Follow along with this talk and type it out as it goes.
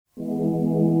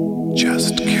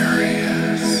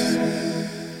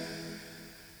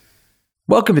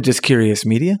Welcome to Just Curious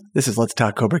Media. This is Let's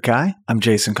Talk Cobra Kai. I'm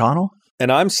Jason Connell.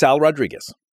 And I'm Sal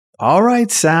Rodriguez. All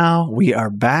right, Sal, we are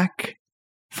back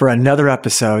for another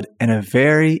episode and a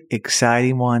very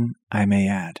exciting one, I may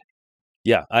add.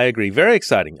 Yeah, I agree. Very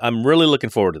exciting. I'm really looking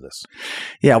forward to this.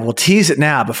 Yeah, we'll tease it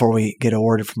now before we get a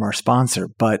word from our sponsor,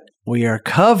 but we are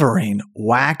covering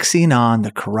Waxing on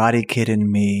the Karate Kid and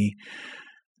Me,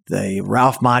 the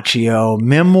Ralph Macchio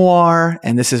memoir,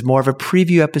 and this is more of a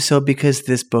preview episode because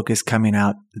this book is coming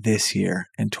out this year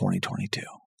in 2022.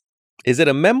 Is it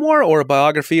a memoir or a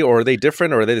biography, or are they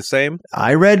different, or are they the same?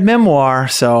 I read memoir,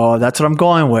 so that's what I'm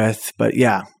going with, but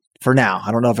yeah, for now.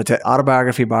 I don't know if it's an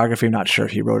autobiography, biography. I'm not sure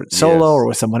if he wrote it solo or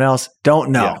with someone else.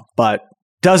 Don't know, but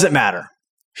doesn't matter.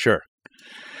 Sure.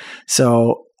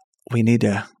 So we need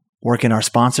to work in our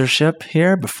sponsorship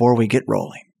here before we get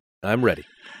rolling. I'm ready.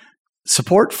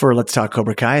 Support for Let's Talk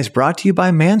Cobra Kai is brought to you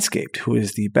by Manscaped, who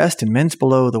is the best in men's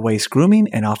below-the-waist grooming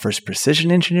and offers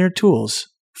precision-engineered tools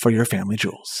for your family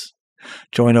jewels.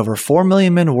 Join over 4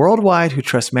 million men worldwide who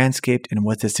trust Manscaped, and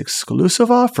with this exclusive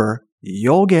offer,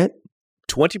 you'll get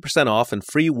 20% off and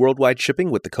free worldwide shipping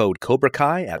with the code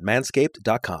CobraKai at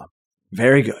manscaped.com.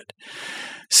 Very good.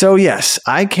 So yes,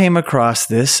 I came across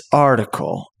this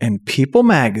article in People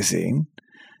magazine.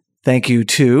 Thank you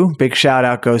to, big shout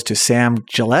out goes to Sam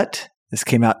Gillette. This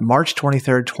came out March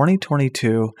 23rd,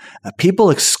 2022, a People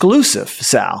exclusive,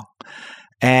 Sal.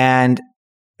 And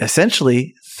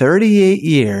essentially, 38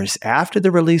 years after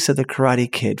the release of The Karate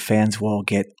Kid, fans will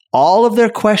get all of their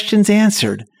questions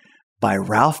answered by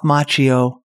Ralph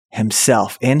Macchio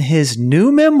himself in his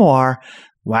new memoir,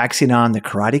 Waxing on the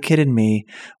Karate Kid and Me,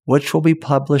 which will be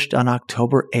published on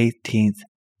October 18th,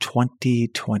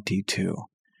 2022.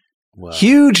 Wow.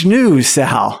 Huge news,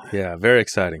 Sal. Yeah, very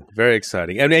exciting. Very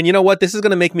exciting. And you know what? This is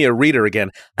going to make me a reader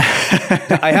again.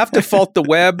 I have to fault the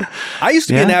web. I used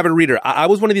to be an avid reader. I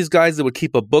was one of these guys that would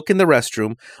keep a book in the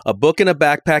restroom, a book in a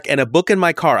backpack, and a book in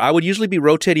my car. I would usually be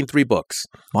rotating 3 books.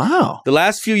 Wow. The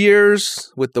last few years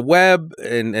with the web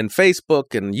and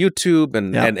Facebook and YouTube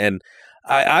and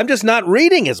I'm just not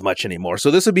reading as much anymore. So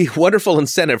this would be wonderful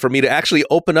incentive for me to actually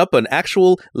open up an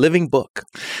actual living book.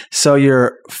 So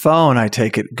your phone, I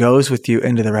take it, goes with you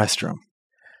into the restroom.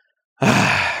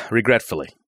 Regretfully.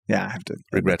 Yeah, I have to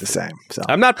regret the same. So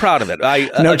I'm not proud of it. I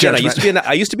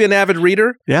used to be an avid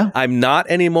reader. Yeah. I'm not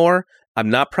anymore.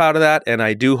 I'm not proud of that, and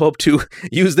I do hope to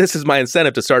use this as my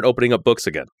incentive to start opening up books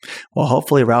again. Well,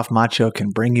 hopefully Ralph Macchio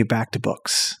can bring you back to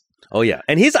books. Oh, yeah.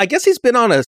 And I guess he's been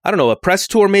on a press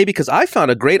tour maybe, because I found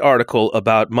a great article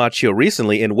about Macchio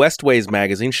recently in Westways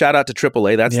magazine. Shout out to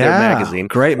AAA. That's their magazine.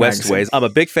 Great Westways. magazine. I'm a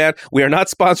big fan. We are not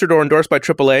sponsored or endorsed by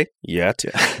AAA yet,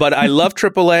 but I love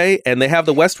AAA, and they have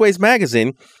the Westways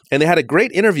magazine, and they had a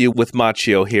great interview with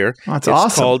Macchio here. That's it's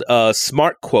awesome. Called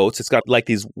Smart Quotes. It's got like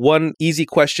these easy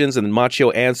questions, and then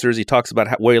Macchio answers. He talks about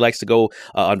where he likes to go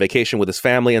on vacation with his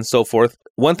family and so forth.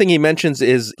 One thing he mentions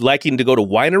is liking to go to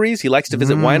wineries. He likes to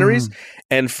visit wineries.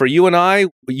 And for you and I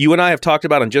have talked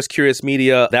about on Just Curious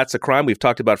Media, That's a Crime. We've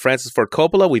talked about Francis Ford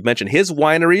Coppola. We've mentioned his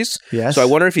wineries. Yes. So I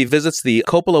wonder if he visits the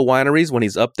Coppola wineries when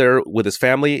he's up there with his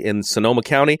family in Sonoma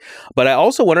County. But I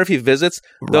also wonder if he visits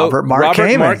the Robert Mark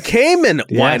Kamen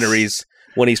wineries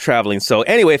when he's traveling. So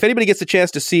anyway, if anybody gets a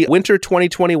chance to see Winter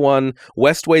 2021,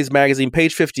 Westways Magazine,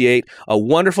 page 58, a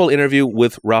wonderful interview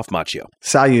with Ralph Macchio.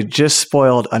 Sal, you just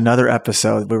spoiled another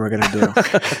episode we were going to do.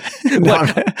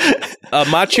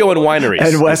 Macchio and wineries.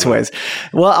 And Westways.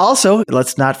 Well, also,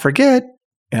 let's not forget,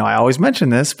 I always mention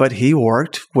this, but he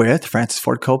worked with Francis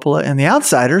Ford Coppola in The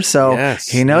Outsiders, so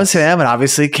he knows him and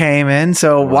obviously came in.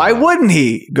 So why wouldn't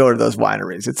he go to those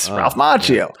wineries? It's Ralph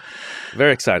Macchio.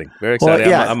 Very exciting. Very exciting.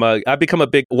 Well, I've become a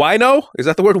big wino. Is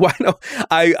that the word, wino?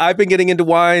 I've been getting into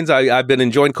wines. I've been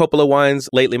enjoying Coppola wines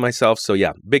lately myself. So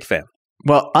yeah, big fan.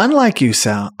 Well, unlike you,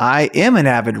 Sal, I am an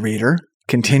avid reader.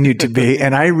 Continue to be,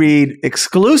 and I read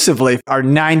exclusively our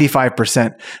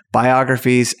 95%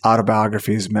 biographies,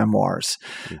 autobiographies, memoirs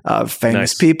of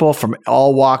famous people from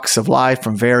all walks of life,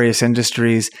 from various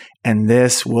industries, and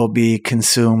this will be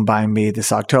consumed by me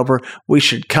this October. We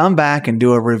should come back and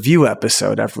do a review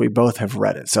episode after we both have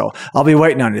read it. So I'll be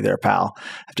waiting on you there, pal. I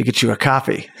have to get you a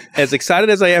copy. As excited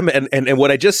as I am, and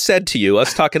what I just said to you,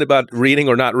 us talking about reading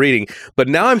or not reading, but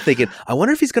now I'm thinking, I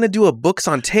wonder if he's going to do a books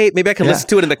on tape. Maybe I can listen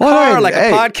to it in the car like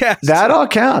a podcast. That all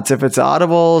counts if it's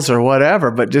audibles or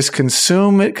whatever, but just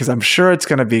consume it because I'm sure it's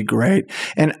going to be great.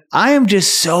 And I am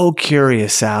just so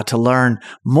curious, Sal, to learn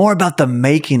more about the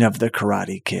making of The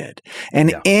Karate Kid. Kid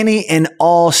and any and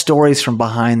all stories from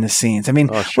behind the scenes. I mean,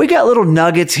 we got little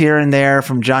nuggets here and there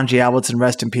from John G. Avildsen,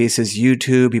 rest in peace, his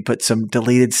YouTube. He put some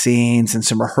deleted scenes and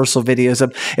some rehearsal videos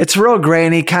up. It's real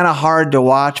grainy, kind of hard to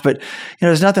watch, but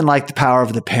there's nothing like the power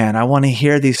of the pen. I want to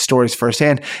hear these stories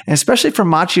firsthand, and especially from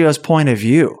Macchio's point of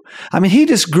view. I mean, he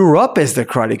just grew up as the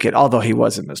Karate Kid, although he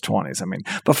was in his 20s. I mean,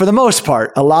 but for the most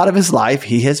part, a lot of his life,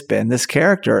 he has been this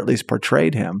character, at least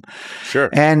portrayed him. Sure.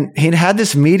 And he'd had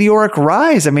this meteoric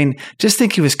rise. I mean, just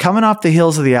think he was coming off the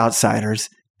heels of The Outsiders,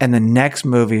 and the next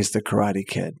movie is The Karate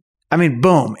Kid. I mean,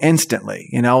 boom, instantly,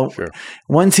 Sure.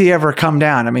 When's he ever come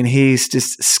down? I mean, he's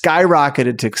just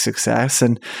skyrocketed to success.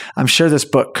 And I'm sure this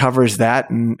book covers that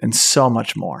and so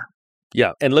much more.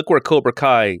 Yeah. And look where Cobra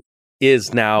Kai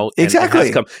is now.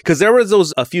 Exactly. Because there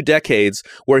was a few decades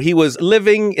where he was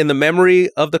living in the memory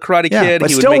of the Karate Kid.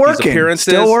 But he would still make working. these appearances.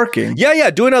 Still working.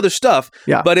 Yeah, doing other stuff.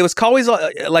 Yeah. But it was always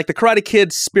like the Karate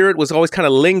Kid spirit was always kind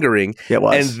of lingering. It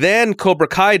was. And then Cobra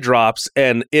Kai drops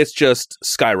and it's just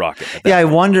skyrocket. I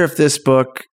wonder if this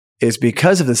book is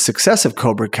because of the success of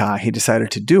Cobra Kai, he decided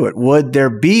to do it. Would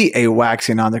there be a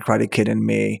waxing on the Karate Kid in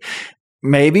me?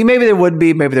 Maybe there would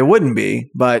be, maybe there wouldn't be,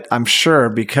 but I'm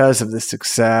sure because of the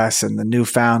success and the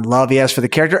newfound love he has for the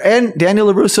character, and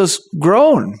Daniel LaRusso's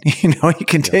grown, he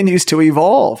continues to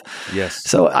evolve. Yes.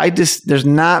 So there's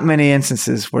not many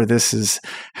instances where this is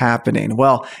happening.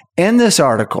 Well, in this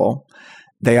article,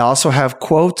 they also have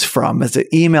quotes from as an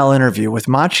email interview with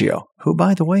Macchio, who,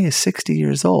 by the way, is 60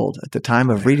 years old at the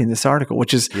time of reading this article,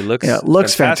 which is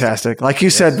looks fantastic. Like you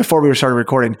said before we started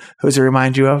recording, who does it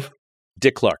remind you of?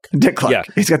 Dick Clark. Dick Clark. Yeah.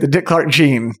 He's got the Dick Clark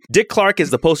gene. Dick Clark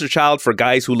is the poster child for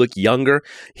guys who look younger.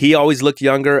 He always looked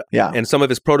younger. Yeah. And some of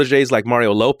his proteges like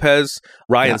Mario Lopez,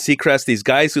 Ryan Seacrest, these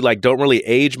guys who don't really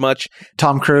age much.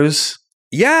 Tom Cruise.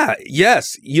 Yeah.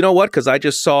 Yes. You know what? Because I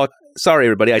just saw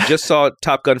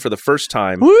Top Gun for the first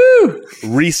time. Woo!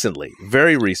 Recently.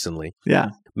 Very recently. Yeah.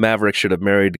 Maverick should have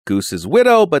married Goose's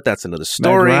widow, but that's another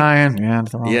story. Meg Ryan.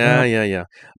 Yeah.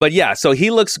 But yeah, so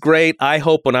he looks great. I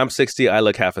hope when I'm 60, I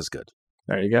look half as good.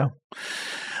 There you go.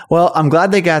 Well, I'm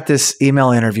glad they got this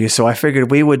email interview, so I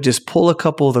figured we would just pull a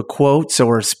couple of the quotes. So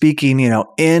we're speaking,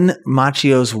 in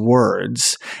Macchio's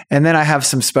words. And then I have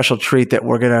some special treat that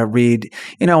we're going to read.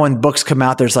 When books come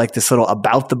out, there's like this little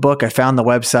about the book. I found the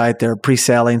website. They're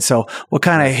pre-selling. So we'll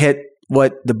kind of hit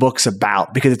what the book's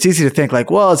about, because it's easy to think like,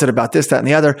 well, is it about this, that, and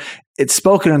the other? It's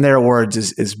spoken in their words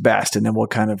is best. And then we'll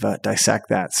kind of dissect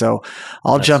that. So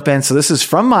I'll jump in. So this is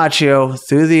from Macchio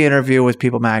through the interview with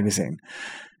People Magazine.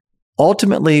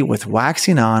 Ultimately, with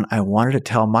Waxing On, I wanted to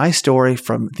tell my story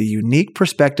from the unique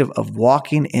perspective of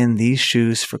walking in these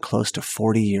shoes for close to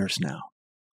 40 years now.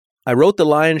 I wrote the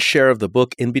lion's share of the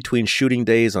book in between shooting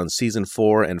days on season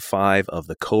 4 and 5 of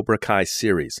the Cobra Kai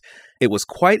series. It was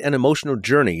quite an emotional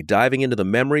journey diving into the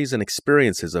memories and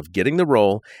experiences of getting the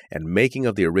role and making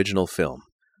of the original film.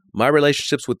 My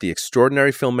relationships with the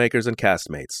extraordinary filmmakers and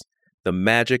castmates. The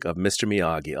magic of Mr.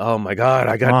 Miyagi. Oh my God,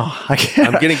 I'm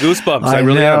getting goosebumps. I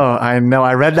really am. I know.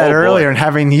 I read that earlier, and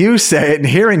having you say it and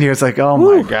hearing you, it's like, oh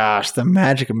my gosh, the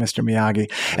magic of Mr.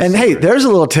 Miyagi. And hey, there's a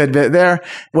little tidbit there.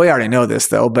 We already know this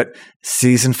though, but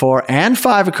season 4 and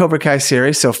 5 of Cobra Kai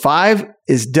series. So 5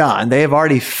 is done. They have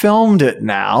already filmed it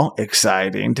now.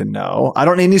 Exciting to know. I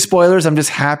don't need any spoilers. I'm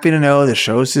just happy to know the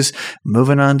show's just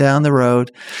moving on down the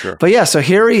road. Sure. But yeah, so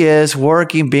here he is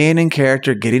working, being in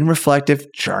character, getting reflective,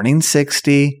 turning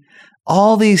 60.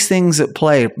 All these things at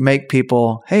play make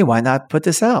people, hey, why not put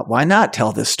this out? Why not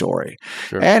tell this story?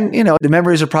 Sure. And, the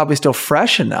memories are probably still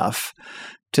fresh enough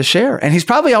to share. And he's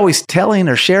probably always telling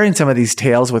or sharing some of these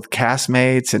tales with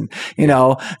castmates and,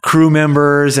 crew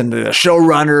members and the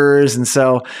showrunners. And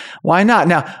so why not?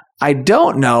 Now, I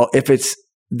don't know if it's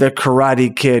the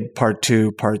Karate Kid Part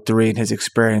 2, Part 3, and his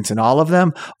experience in all of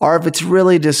them, or if it's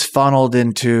really just funneled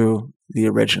into the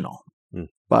original.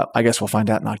 But I guess we'll find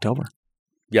out in October.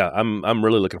 Yeah, I'm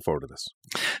really looking forward to this.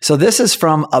 So this is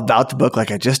from About the Book,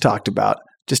 like I just talked about.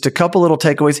 Just a couple little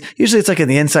takeaways. Usually it's like in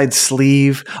the inside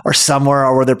sleeve or somewhere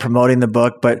or where they're promoting the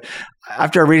book. But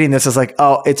after reading this, I was like,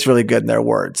 oh, it's really good in their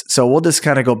words. So we'll just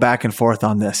kind of go back and forth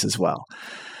on this as well.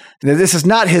 Now, this is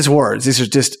not his words. These are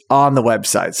just on the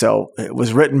website. So it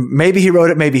was written, maybe he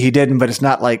wrote it, maybe he didn't, but it's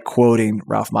not like quoting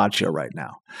Ralph Macchio right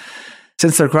now.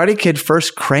 Since The Karate Kid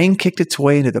first crane kicked its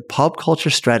way into the pop culture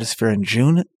stratosphere in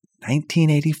June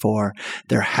 1984,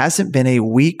 there hasn't been a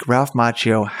week Ralph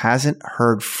Macchio hasn't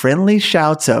heard friendly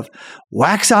shouts of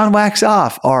wax on, wax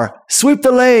off, or sweep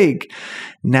the leg.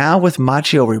 Now with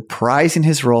Macchio reprising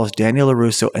his role as Daniel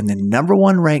LaRusso in the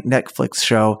 #1 ranked Netflix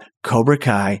show, Cobra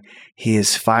Kai, he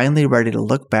is finally ready to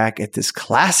look back at this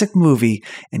classic movie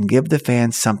and give the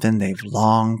fans something they've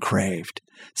long craved.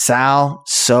 Sal,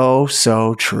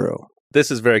 so true. This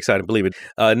is very exciting, believe it.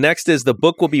 Next is the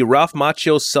book will be Ralph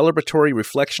Macchio's celebratory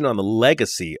reflection on the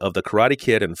legacy of the Karate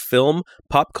Kid in film,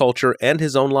 pop culture, and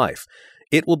his own life.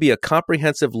 It will be a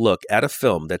comprehensive look at a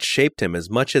film that shaped him as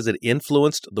much as it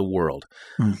influenced the world.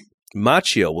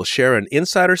 Macchio will share an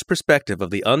insider's perspective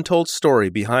of the untold story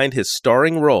behind his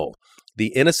starring role,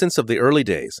 the innocence of the early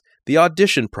days, the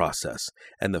audition process,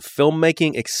 and the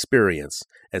filmmaking experience,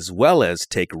 as well as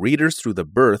take readers through the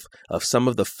birth of some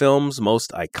of the film's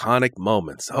most iconic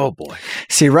moments. Oh, boy.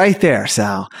 See, right there,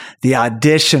 Sal, the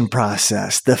audition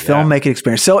process, the filmmaking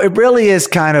experience. So it really is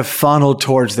kind of funneled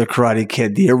towards the Karate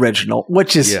Kid, the original,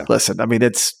 which is, listen, I mean,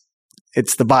 it's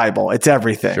the Bible. It's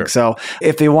everything. Sure. So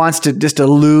if he wants to just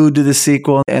allude to the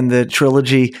sequel and the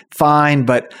trilogy, fine.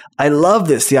 But I love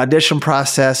this, the audition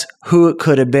process, who it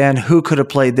could have been, who could have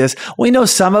played this. We know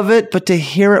some of it, but to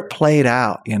hear it played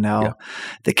out,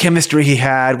 the chemistry he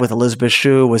had with Elizabeth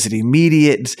Shue, was it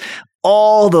immediate?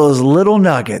 All those little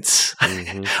nuggets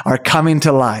are coming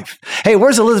to life. Hey,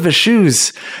 where's Elizabeth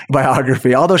Shue's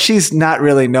biography? Although she's not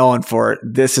really known for it,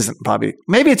 this isn't probably,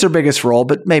 maybe it's her biggest role,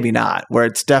 but maybe not, where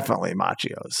it's definitely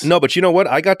Macchio's. No, but you know what?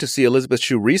 I got to see Elizabeth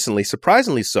Shue recently,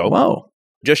 surprisingly so. Whoa.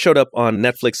 Just showed up on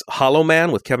Netflix Hollow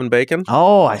Man with Kevin Bacon.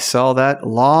 Oh, I saw that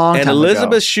long time ago. And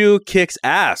Elizabeth Shue kicks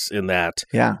ass in that.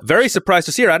 Yeah. Very surprised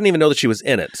to see her. I didn't even know that she was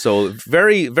in it. So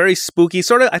very, very spooky.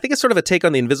 Sort of, I think it's sort of a take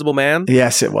on The Invisible Man.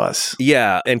 Yes, it was.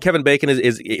 Yeah. And Kevin Bacon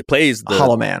plays the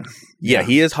Hollow Man. Yeah,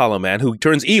 he is Hollow Man, who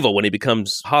turns evil when he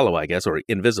becomes hollow, I guess, or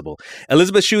invisible.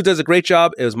 Elizabeth Shue does a great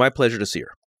job. It was my pleasure to see her.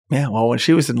 Yeah, well, when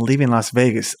she was in Leaving Las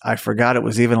Vegas, I forgot it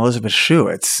was even Elizabeth Shue.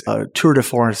 It's a tour de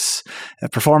force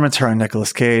performance, her and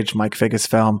Nicolas Cage, Mike Figgis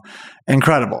film.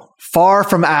 Incredible. Far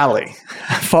from Alley.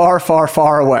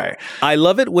 Far away. I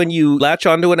love it when you latch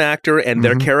onto an actor and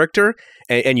their character,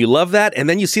 and you love that, and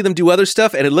then you see them do other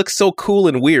stuff, and it looks so cool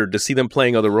and weird to see them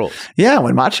playing other roles. Yeah,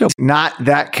 when Macchio's not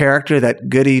that character, that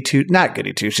not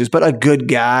goody two-shoes, but a good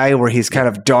guy where he's kind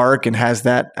of dark and has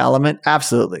that element,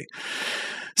 absolutely.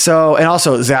 So, and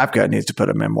also Zabka needs to put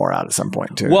a memoir out at some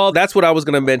point too. Well, that's what I was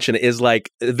going to mention is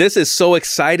like, this is so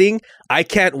exciting. I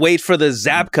can't wait for the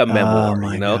Zabka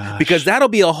memoir, gosh. Because that'll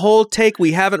be a whole take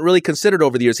we haven't really considered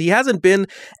over the years. He hasn't been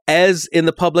as in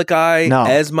the public eye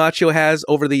as Macchio has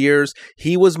over the years.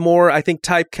 He was more, I think,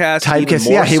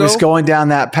 typecast. He was going down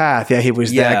that path. Yeah, he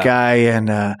was that guy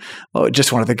and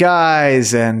just one of the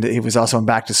guys. And he was also in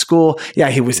Back to School. Yeah,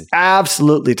 he was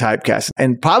absolutely typecast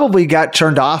and probably got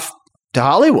turned off to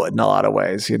Hollywood in a lot of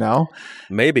ways,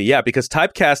 Maybe, yeah, because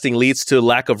typecasting leads to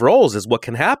lack of roles is what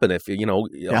can happen if,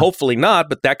 hopefully not,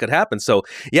 but that could happen. So,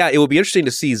 yeah, it would be interesting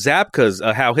to see Zabka's,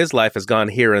 how his life has gone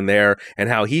here and there and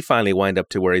how he finally wind up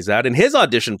to where he's at and his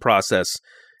audition process,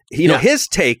 his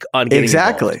take on getting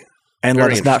involved. And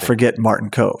let us not forget Martin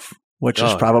Kove, which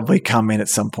is probably coming at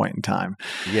some point in time.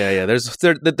 Yeah.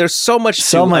 There's so much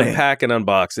to unpack and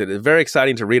unbox. It's very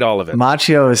exciting to read all of it.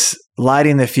 Macchio is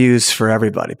lighting the fuse for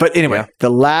everybody. But anyway,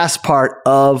 the last part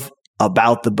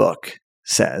about the book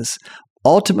says,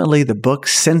 ultimately, the book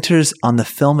centers on the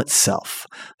film itself,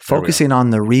 focusing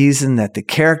on the reason that the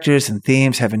characters and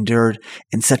themes have endured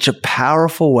in such a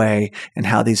powerful way and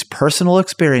how these personal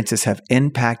experiences have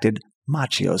impacted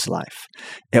Macchio's life.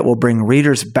 It will bring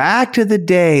readers back to the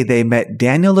day they met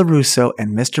Daniel LaRusso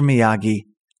and Mr. Miyagi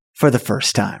for the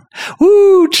first time.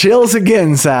 Woo! Chills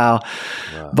again, Sal.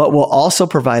 Wow. But will also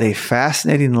provide a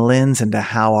fascinating lens into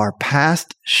how our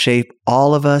past shape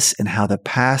all of us and how the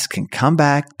past can come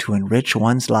back to enrich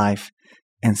one's life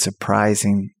in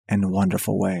surprising and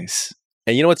wonderful ways.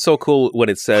 And you know what's so cool when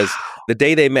it says, the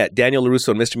day they met Daniel LaRusso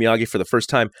and Mr. Miyagi for the first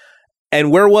time? And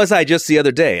where was I just the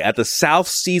other day? At the South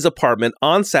Seas apartment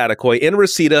on Satakoy in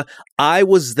Reseda. I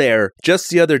was there just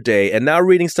the other day. And now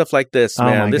reading stuff like this,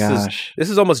 man, this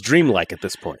is almost dreamlike at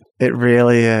this point. It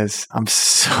really is. I'm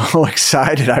so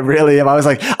excited. I really am. I was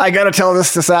like, I got to tell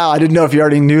this to Sal. I didn't know if you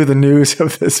already knew the news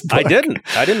of this book. I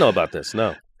didn't know about this,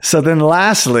 no. So then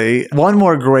lastly, one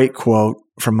more great quote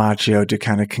from Macchio to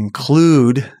kind of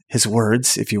conclude his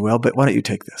words, if you will. But why don't you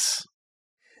take this?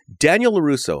 Daniel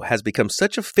LaRusso has become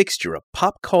such a fixture of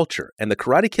pop culture, and the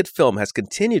Karate Kid film has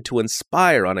continued to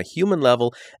inspire on a human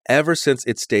level ever since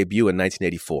its debut in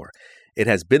 1984. It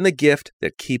has been the gift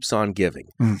that keeps on giving.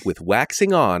 With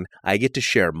Waxing On, I get to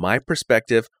share my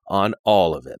perspective on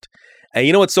all of it. And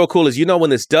you know what's so cool is, when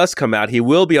this does come out, he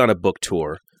will be on a book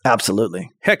tour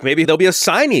Absolutely. Heck, maybe there'll be a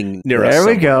signing near us. There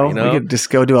we somewhere, go. You know? We could just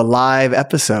go do a live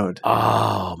episode.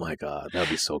 Oh my God, that'd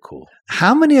be so cool.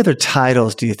 How many other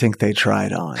titles do you think they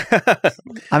tried on?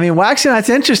 I mean, Waxing On's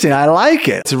interesting. I like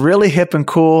it. It's really hip and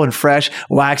cool and fresh.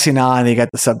 Waxing On, you got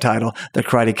the subtitle, The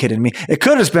Karate Kid and Me. It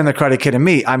could have been The Karate Kid and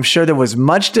Me. I'm sure there was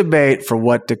much debate for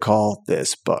what to call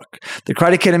this book. The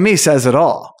Karate Kid and Me says it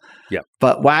all. Yep.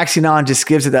 But Waxing On just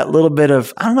gives it that little bit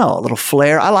of, I don't know, a little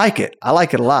flair. I like it. I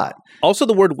like it a lot. Also,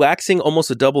 the word waxing, almost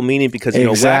a double meaning because, you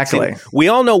know, waxing, we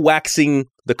all know waxing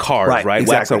the cars, right?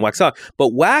 Exactly. Wax on, wax on.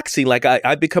 But waxing, like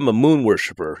I've become a moon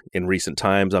worshiper in recent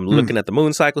times. I'm looking at the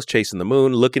moon cycles, chasing the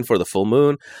moon, looking for the full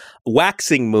moon.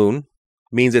 Waxing moon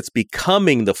means it's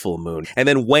becoming the full moon, and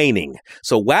then waning.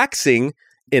 So waxing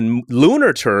in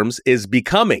lunar terms is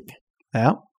becoming.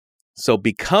 Yeah. So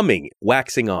becoming,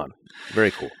 waxing on.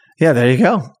 Very cool. Yeah, there you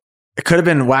go. It could have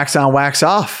been Wax On, Wax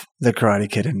Off, The Karate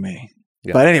Kid and Me.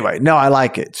 Yeah. But anyway, no, I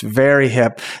like it. It's very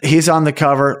hip. He's on the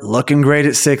cover, looking great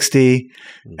at 60.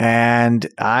 And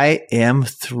I am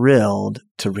thrilled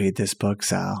to read this book,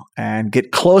 Sal, and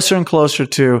get closer and closer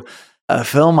to a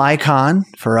film icon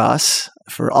for us,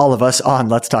 for all of us on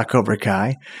Let's Talk Cobra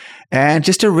Kai. And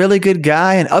just a really good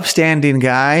guy, an upstanding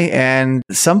guy. And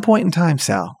at some point in time,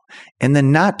 Sal, in the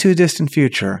not too distant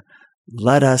future,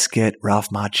 let us get Ralph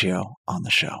Macchio on the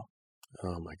show.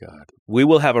 Oh my God. We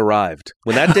will have arrived.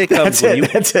 When that day comes,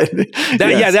 that's it.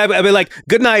 Yes. Yeah, I mean, like,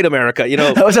 good night, America. You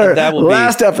know, that was our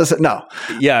last episode. episode. No.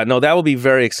 Yeah, no, that will be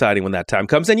very exciting when that time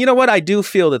comes. And you know what? I do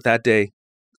feel that day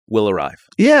will arrive.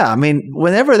 Yeah. I mean,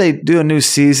 whenever they do a new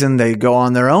season, they go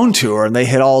on their own tour and they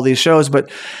hit all these shows.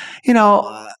 But, you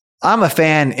know, I'm a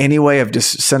fan anyway of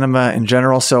just cinema in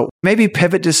general. So maybe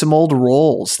pivot to some old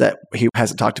roles that he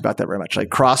hasn't talked about that very much. Like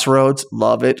Crossroads,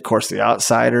 love it. Of course, The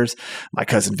Outsiders, My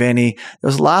Cousin Vinny.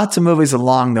 There's lots of movies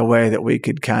along the way that we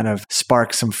could kind of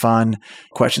spark some fun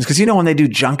questions. Because, you know, when they do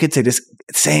junkets, they just,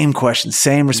 same questions,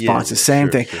 same responses, same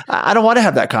thing. Sure. I don't want to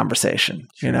have that conversation,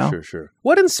 you know? Sure.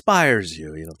 What inspires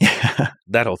you, you know?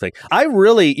 That whole thing. I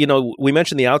really, you know, we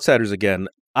mentioned The Outsiders again.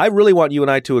 I really want you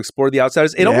and I to explore The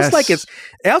Outsiders. It almost like it's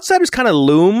Outsiders kind of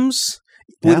looms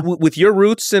with your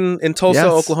roots in Tulsa,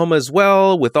 Oklahoma as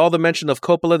well, with all the mention of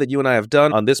Coppola that you and I have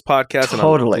done on this podcast and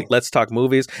on Let's Talk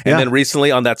Movies, and then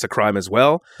recently on That's a Crime as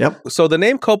well. Yep. So the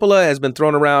name Coppola has been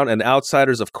thrown around, and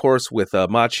Outsiders, of course, with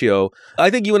Macchio. I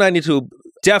think you and I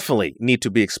definitely need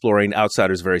to be exploring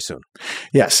Outsiders very soon.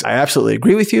 Yes, I absolutely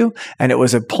agree with you. And it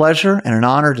was a pleasure and an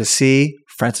honor to see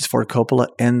Francis Ford Coppola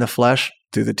in the flesh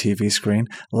through the TV screen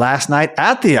last night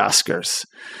at the Oscars,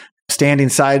 standing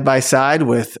side by side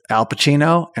with Al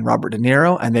Pacino and Robert De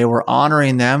Niro, and they were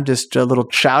honoring them. Just a little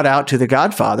shout out to The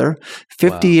Godfather,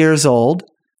 50 years old,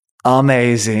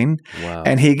 amazing. Wow.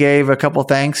 And he gave a couple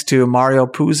thanks to Mario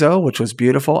Puzo, which was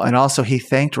beautiful, and also he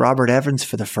thanked Robert Evans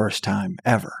for the first time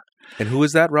ever. And who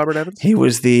is that, Robert Evans? He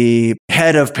was the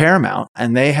head of Paramount,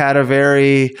 and they had a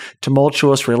very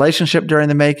tumultuous relationship during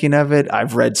the making of it.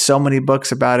 I've read so many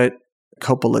books about it.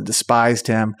 Coppola despised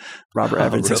him. Robert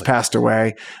Evans has passed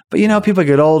away. But, you know, people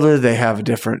get older. They have a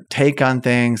different take on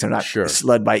things. They're not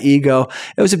led by ego.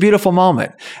 It was a beautiful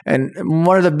moment. And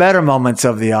one of the better moments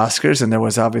of the Oscars, and there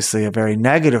was obviously a very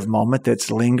negative moment that's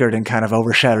lingered and kind of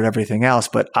overshadowed everything else.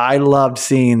 But I loved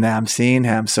seeing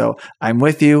him. So I'm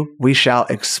with you. We shall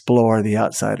explore The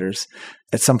Outsiders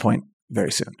at some point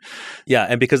very soon. Yeah,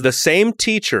 and because the same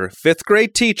teacher, fifth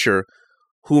grade teacher,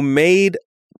 who made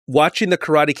watching The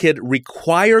Karate Kid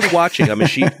required watching. I mean,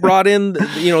 she brought in, the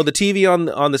TV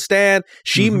on the stand.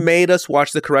 She made us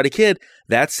watch The Karate Kid.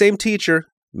 That same teacher,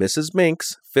 Mrs.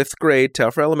 Minks, fifth grade,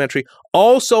 Telfair Elementary,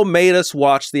 also made us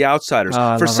watch The Outsiders.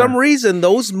 For some reason,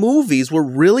 those movies were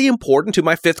really important to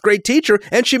my fifth grade teacher,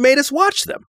 and she made us watch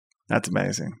them. That's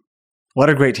amazing. What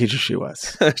a great teacher she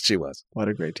was. She was. What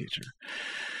a great teacher.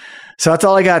 So that's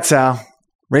all I got, Sal.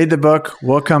 Read the book.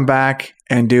 We'll come back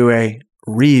and do a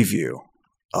review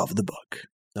of the book.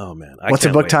 Oh, man. What's the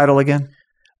book title again?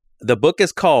 The book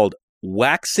is called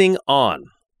Waxing On,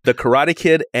 The Karate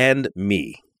Kid and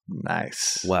Me.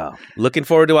 Nice. Wow. Looking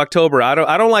forward to October. I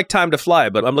don't like time to fly,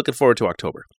 but I'm looking forward to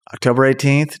October. October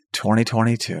 18th,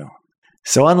 2022.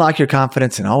 So unlock your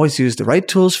confidence and always use the right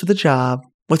tools for the job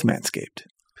with Manscaped.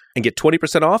 And get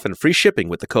 20% off and free shipping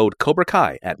with the code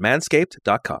CobraKai at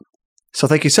manscaped.com. So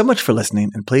thank you so much for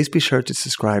listening, and please be sure to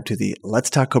subscribe to the Let's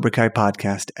Talk Cobra Kai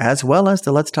podcast, as well as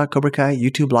the Let's Talk Cobra Kai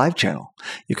YouTube live channel.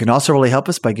 You can also really help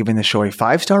us by giving the show a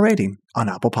 5-star rating on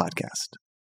Apple Podcast.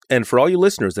 And for all you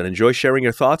listeners that enjoy sharing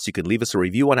your thoughts, you can leave us a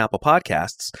review on Apple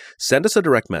Podcasts, send us a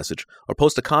direct message, or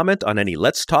post a comment on any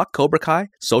Let's Talk Cobra Kai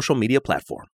social media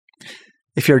platform.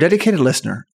 If you're a dedicated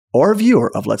listener, or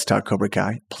viewer of Let's Talk Cobra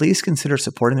Kai, please consider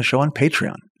supporting the show on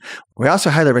Patreon. We also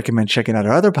highly recommend checking out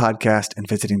our other podcast and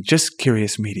visiting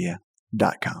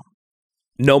justcuriousmedia.com.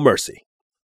 No mercy.